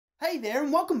Hey there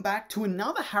and welcome back to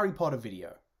another Harry Potter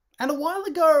video. And a while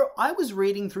ago, I was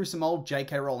reading through some old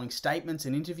JK Rowling statements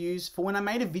and interviews for when I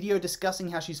made a video discussing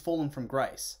how she's fallen from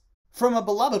grace. From a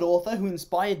beloved author who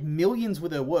inspired millions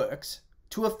with her works,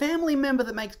 to a family member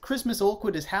that makes Christmas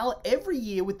awkward as hell every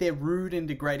year with their rude and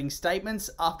degrading statements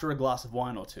after a glass of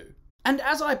wine or two. And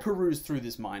as I perused through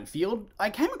this minefield, I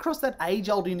came across that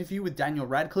age-old interview with Daniel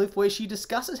Radcliffe where she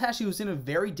discusses how she was in a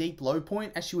very deep low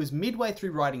point as she was midway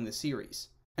through writing the series,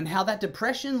 and how that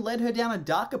depression led her down a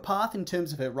darker path in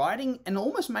terms of her writing and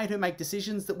almost made her make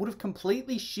decisions that would have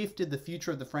completely shifted the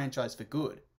future of the franchise for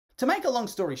good. To make a long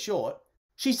story short,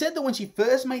 she said that when she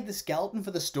first made the skeleton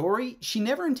for the story, she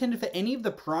never intended for any of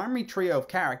the primary trio of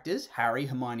characters, Harry,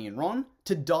 Hermione and Ron,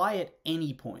 to die at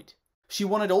any point. She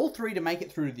wanted all three to make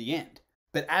it through to the end.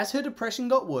 But as her depression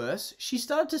got worse, she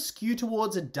started to skew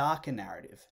towards a darker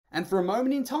narrative, and for a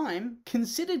moment in time,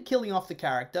 considered killing off the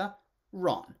character,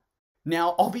 Ron.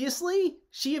 Now, obviously,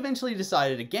 she eventually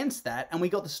decided against that, and we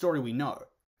got the story we know.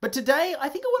 But today, I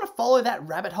think I want to follow that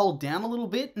rabbit hole down a little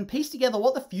bit and piece together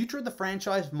what the future of the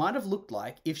franchise might have looked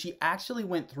like if she actually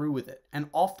went through with it,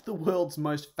 and offed the world's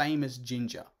most famous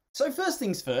ginger. So first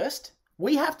things first,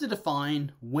 we have to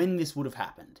define when this would have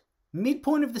happened.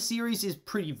 Midpoint of the series is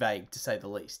pretty vague, to say the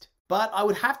least. But I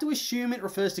would have to assume it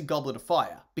refers to Goblet of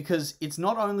Fire, because it's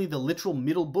not only the literal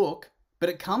middle book, but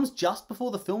it comes just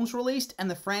before the film's released and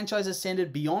the franchise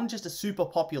ascended beyond just a super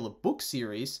popular book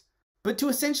series, but to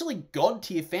essentially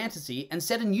god-tier fantasy and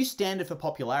set a new standard for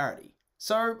popularity.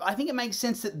 So I think it makes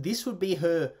sense that this would be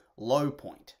her low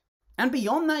point. And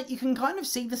beyond that, you can kind of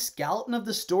see the skeleton of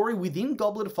the story within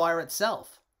Goblet of Fire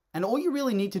itself. And all you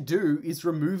really need to do is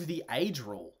remove the age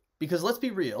rule. Because let's be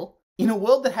real, in a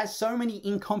world that has so many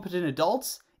incompetent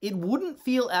adults, it wouldn't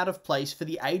feel out of place for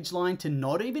the age line to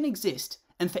not even exist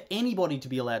and for anybody to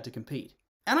be allowed to compete.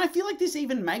 And I feel like this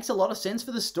even makes a lot of sense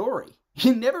for the story.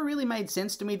 It never really made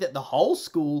sense to me that the whole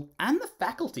school and the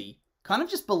faculty kind of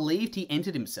just believed he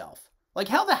entered himself. Like,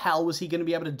 how the hell was he going to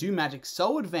be able to do magic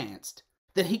so advanced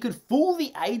that he could fool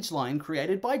the age line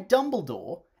created by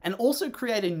Dumbledore and also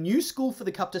create a new school for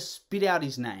the cup to spit out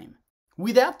his name?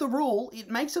 Without the rule,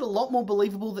 it makes it a lot more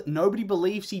believable that nobody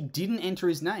believes he didn't enter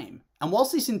his name. And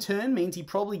whilst this in turn means he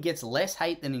probably gets less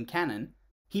hate than in canon,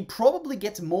 he probably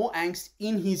gets more angst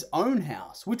in his own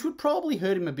house, which would probably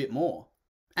hurt him a bit more.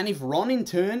 And if Ron in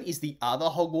turn is the other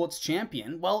Hogwarts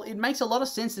champion, well, it makes a lot of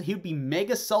sense that he would be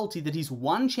mega salty that his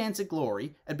one chance at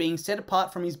glory, at being set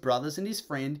apart from his brothers and his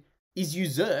friend, is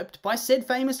usurped by said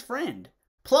famous friend.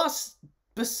 Plus,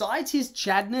 besides his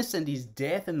chadness and his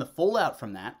death and the fallout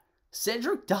from that,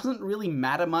 Cedric doesn't really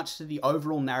matter much to the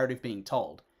overall narrative being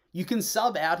told. You can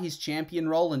sub out his champion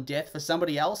role and death for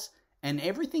somebody else, and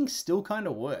everything still kind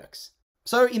of works.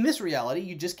 So in this reality,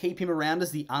 you just keep him around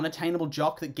as the unattainable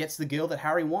jock that gets the girl that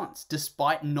Harry wants,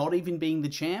 despite not even being the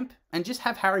champ, and just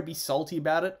have Harry be salty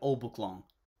about it all book long.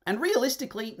 And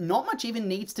realistically, not much even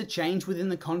needs to change within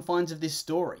the confines of this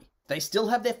story. They still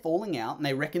have their falling out and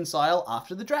they reconcile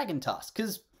after the Dragon Tusk,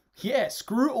 because yeah,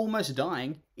 screw almost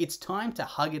dying, it's time to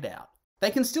hug it out. They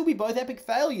can still be both epic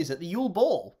failures at the Yule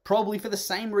Ball, probably for the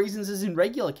same reasons as in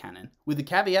regular canon, with the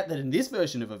caveat that in this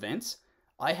version of events,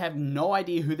 I have no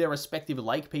idea who their respective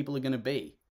lake people are going to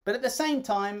be. But at the same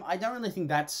time, I don't really think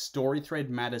that story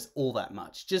thread matters all that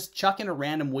much. Just chuck in a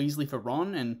random Weasley for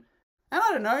Ron and I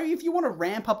don't know, if you want to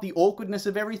ramp up the awkwardness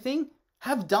of everything,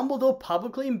 have Dumbledore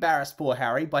publicly embarrass poor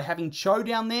Harry by having Cho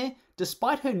down there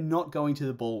despite her not going to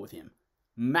the ball with him.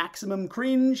 Maximum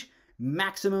cringe,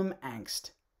 maximum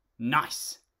angst.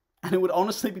 Nice. And it would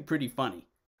honestly be pretty funny.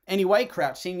 Anyway,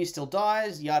 Crouch Senior still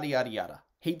dies, yada yada yada.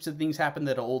 Heaps of things happen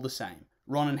that are all the same.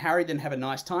 Ron and Harry then have a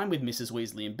nice time with Mrs.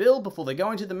 Weasley and Bill before they go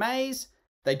into the maze.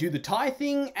 They do the tie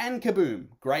thing and kaboom.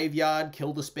 Graveyard,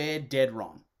 kill the spare, dead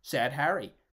Ron. Sad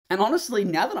Harry. And honestly,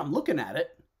 now that I'm looking at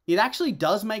it, it actually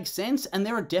does make sense, and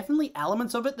there are definitely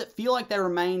elements of it that feel like they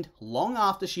remained long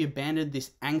after she abandoned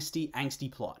this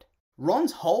angsty plot.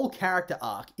 Ron's whole character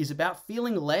arc is about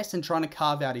feeling less and trying to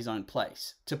carve out his own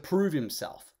place, to prove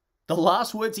himself. The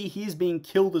last words he hears being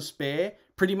kill the spare,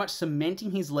 pretty much cementing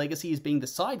his legacy as being the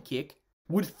sidekick,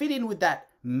 would fit in with that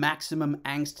maximum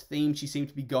angst theme she seemed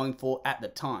to be going for at the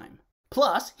time.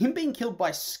 Plus, him being killed by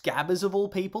Scabbers of all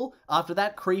people, after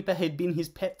that creeper had been his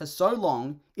pet for so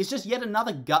long, is just yet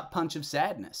another gut punch of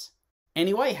sadness.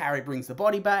 Anyway, Harry brings the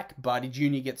body back, Barty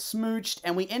Jr. gets smooched,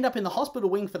 and we end up in the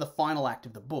hospital wing for the final act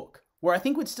of the book, where I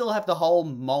think we'd still have the whole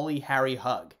Molly-Harry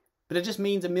hug, but it just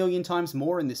means a million times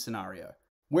more in this scenario.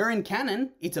 Where in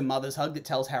canon, it's a mother's hug that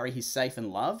tells Harry he's safe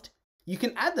and loved, you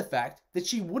can add the fact that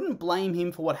she wouldn't blame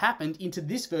him for what happened into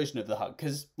this version of the hug,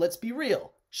 because let's be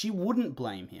real, she wouldn't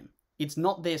blame him. It's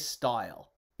not their style.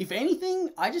 If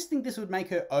anything, I just think this would make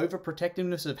her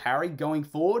overprotectiveness of Harry going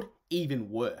forward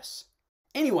even worse.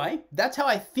 Anyway, that's how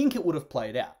I think it would have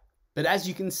played out. But as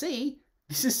you can see,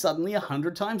 this is suddenly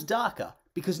 100 times darker,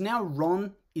 because now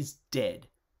Ron is dead.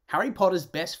 Harry Potter's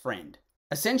best friend.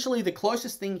 Essentially the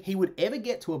closest thing he would ever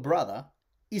get to a brother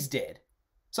is dead.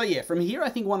 So yeah, from here I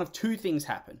think one of two things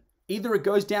happen. Either it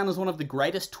goes down as one of the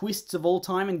greatest twists of all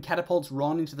time and catapults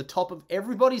Ron into the top of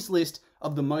everybody's list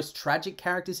of the most tragic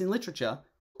characters in literature,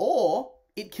 or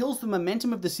it kills the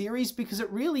momentum of the series because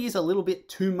it really is a little bit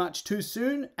too much too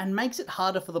soon and makes it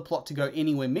harder for the plot to go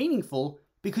anywhere meaningful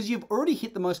because you've already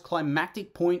hit the most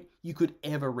climactic point you could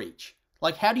ever reach.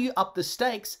 Like, how do you up the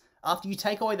stakes after you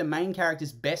take away the main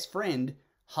character's best friend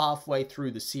halfway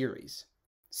through the series?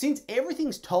 Since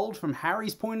everything's told from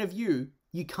Harry's point of view,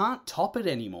 you can't top it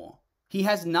anymore. He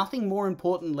has nothing more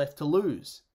important left to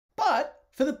lose. But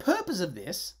for the purpose of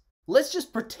this, let's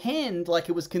just pretend like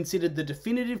it was considered the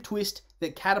definitive twist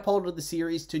that catapulted the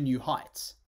series to new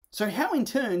heights. So how in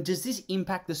turn does this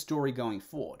impact the story going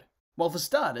forward? Well, for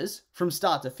starters, from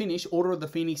start to finish, Order of the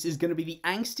Phoenix is going to be the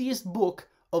angstiest book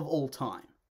of all time.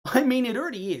 I mean, it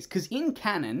already is, because in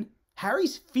canon,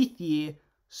 Harry's 5th year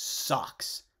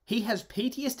sucks. He has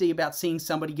PTSD about seeing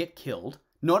somebody get killed,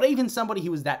 not even somebody he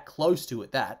was that close to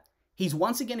at that. He's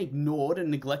once again ignored and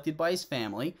neglected by his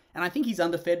family, and I think he's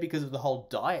underfed because of the whole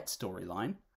diet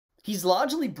storyline. He's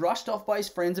largely brushed off by his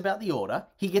friends about the Order,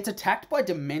 he gets attacked by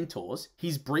Dementors,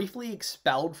 he's briefly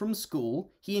expelled from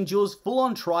school, he endures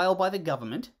full-on trial by the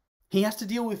government, he has to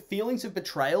deal with feelings of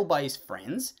betrayal by his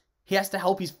friends, he has to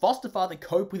help his foster father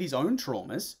cope with his own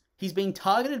traumas, he's being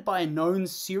targeted by a known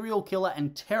serial killer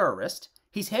and terrorist,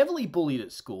 he's heavily bullied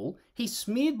at school, he's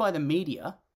smeared by the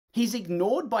media, he's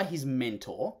ignored by his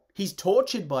mentor, he's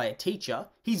tortured by a teacher,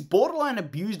 he's borderline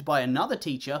abused by another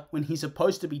teacher when he's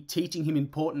supposed to be teaching him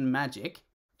important magic,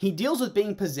 he deals with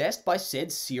being possessed by said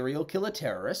serial killer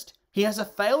terrorist, he has a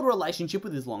failed relationship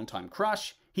with his longtime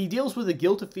crush, he deals with the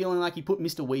guilt of feeling like he put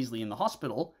Mr. Weasley in the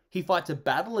hospital, he fights a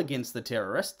battle against the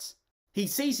terrorists, he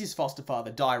sees his foster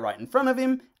father die right in front of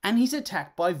him, and he's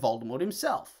attacked by Voldemort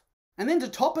himself. And then to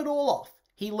top it all off,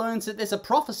 he learns that there's a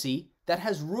prophecy that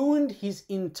has ruined his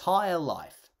entire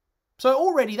life. So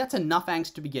already that's enough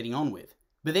angst to be getting on with.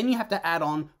 But then you have to add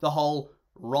on the whole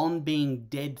Ron being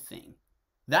dead thing.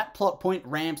 That plot point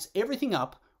ramps everything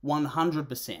up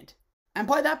 100%. And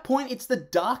by that point, it's the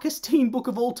darkest teen book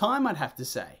of all time, I'd have to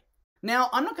say. Now,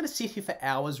 I'm not going to sit here for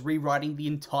hours rewriting the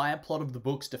entire plot of the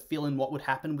books to fill in what would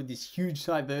happen with this huge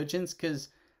divergence, because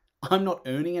I'm not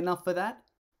earning enough for that.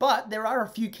 But there are a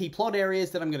few key plot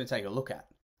areas that I'm going to take a look at.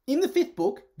 In the 5th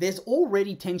book, there's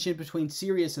already tension between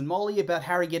Sirius and Molly about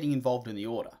Harry getting involved in the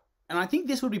Order. And I think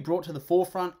this would be brought to the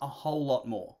forefront a whole lot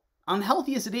more.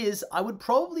 Unhealthy as it is, I would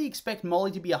probably expect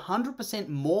Molly to be 100%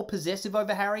 more possessive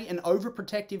over Harry and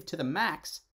overprotective to the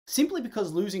max, simply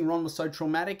because losing Ron was so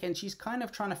traumatic and she's kind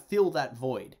of trying to fill that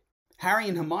void. Harry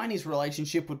and Hermione's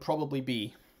relationship would probably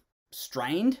be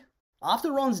strained.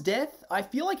 After Ron's death, I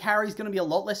feel like Harry's going to be a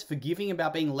lot less forgiving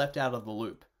about being left out of the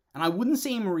loop. And I wouldn't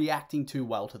see him reacting too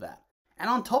well to that. And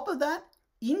on top of that,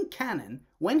 in canon,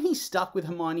 when he's stuck with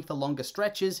Hermione for longer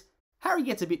stretches, Harry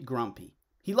gets a bit grumpy.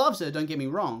 He loves her, don't get me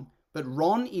wrong, but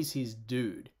Ron is his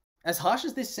dude. As harsh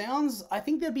as this sounds, I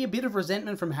think there'd be a bit of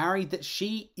resentment from Harry that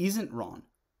she isn't Ron.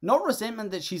 Not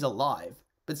resentment that she's alive,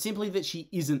 but simply that she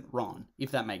isn't Ron,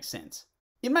 if that makes sense.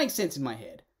 It makes sense in my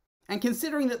head. And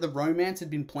considering that the romance had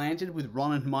been planted with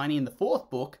Ron and Hermione in the 4th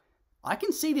book, I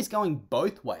can see this going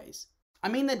both ways. I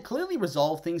mean, they'd clearly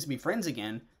resolve things to be friends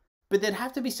again, but there'd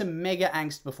have to be some mega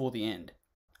angst before the end.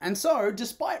 And so,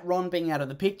 despite Ron being out of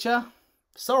the picture,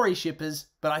 sorry shippers,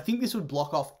 but I think this would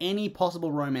block off any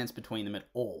possible romance between them at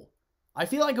all. I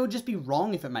feel like it would just be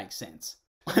wrong if it makes sense.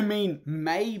 I mean,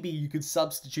 maybe you could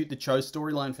substitute the Cho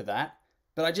storyline for that,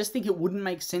 but I just think it wouldn't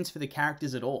make sense for the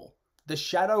characters at all. The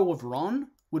shadow of Ron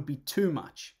would be too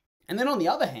much. And then on the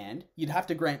other hand, you'd have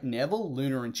to grant Neville,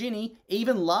 Luna and Ginny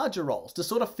even larger roles to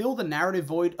sort of fill the narrative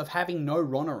void of having no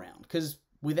Ron around, because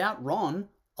without Ron,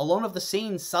 a lot of the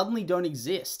scenes suddenly don't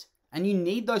exist, and you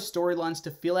need those storylines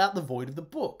to fill out the void of the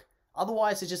book.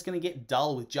 Otherwise, it's just going to get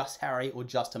dull with just Harry or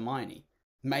just Hermione.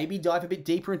 Maybe dive a bit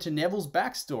deeper into Neville's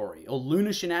backstory, or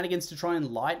Luna's shenanigans to try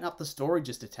and lighten up the story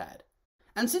just a tad.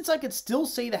 And since I could still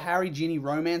see the Harry-Ginny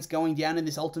romance going down in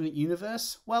this alternate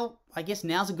universe, well, I guess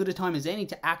now's as good a time as any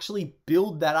to actually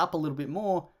build that up a little bit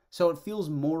more so it feels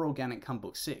more organic come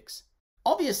book 6.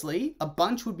 Obviously, a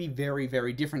bunch would be very,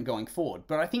 very different going forward,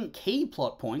 but I think key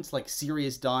plot points like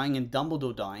Sirius dying and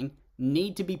Dumbledore dying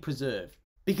need to be preserved.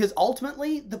 Because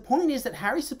ultimately, the point is that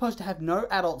Harry's supposed to have no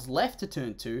adults left to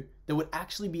turn to that would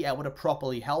actually be able to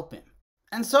properly help him.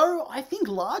 And so I think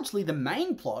largely the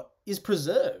main plot is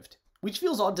preserved, which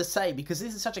feels odd to say because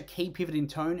this is such a key pivot in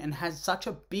tone and has such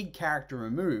a big character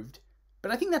removed,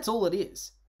 but I think that's all it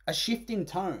is. A shift in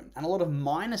tone and a lot of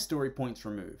minor story points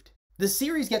removed. The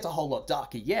series gets a whole lot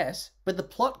darker, yes, but the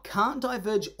plot can't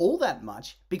diverge all that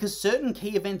much because certain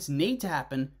key events need to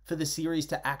happen for the series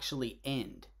to actually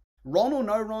end. Ron or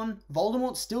no Ron,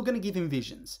 Voldemort's still going to give him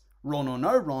visions. Ron or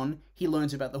no Ron, he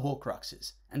learns about the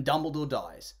Horcruxes, and Dumbledore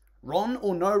dies. Ron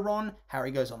or no Ron, Harry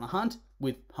goes on a hunt,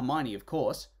 with Hermione of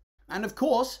course. And of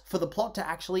course, for the plot to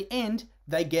actually end,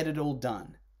 they get it all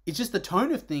done. It's just the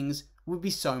tone of things would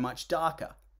be so much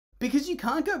darker. Because you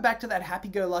can't go back to that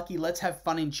happy-go-lucky let's have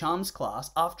fun in charms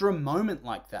class after a moment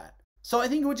like that. So I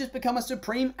think it would just become a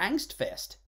supreme angst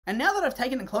fest. And now that I've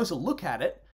taken a closer look at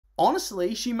it,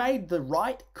 honestly, she made the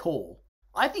right call.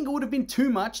 I think it would have been too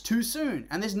much too soon,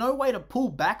 and there's no way to pull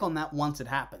back on that once it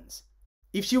happens.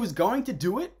 If she was going to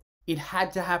do it, it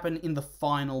had to happen in the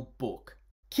final book.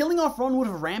 Killing off Ron would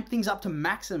have ramped things up to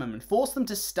maximum and forced them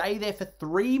to stay there for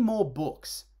 3 more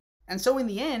books. And so in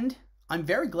the end, I'm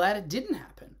very glad it didn't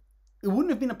happen. It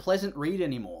wouldn't have been a pleasant read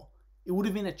anymore. It would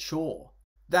have been a chore.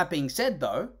 That being said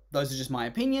though, those are just my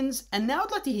opinions, and now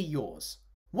I'd like to hear yours.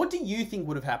 What do you think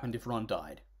would have happened if Ron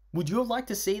died? Would you have liked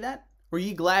to see that? Or are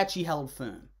you glad she held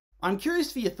firm? I'm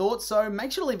curious for your thoughts, so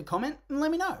make sure to leave a comment and let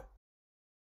me know.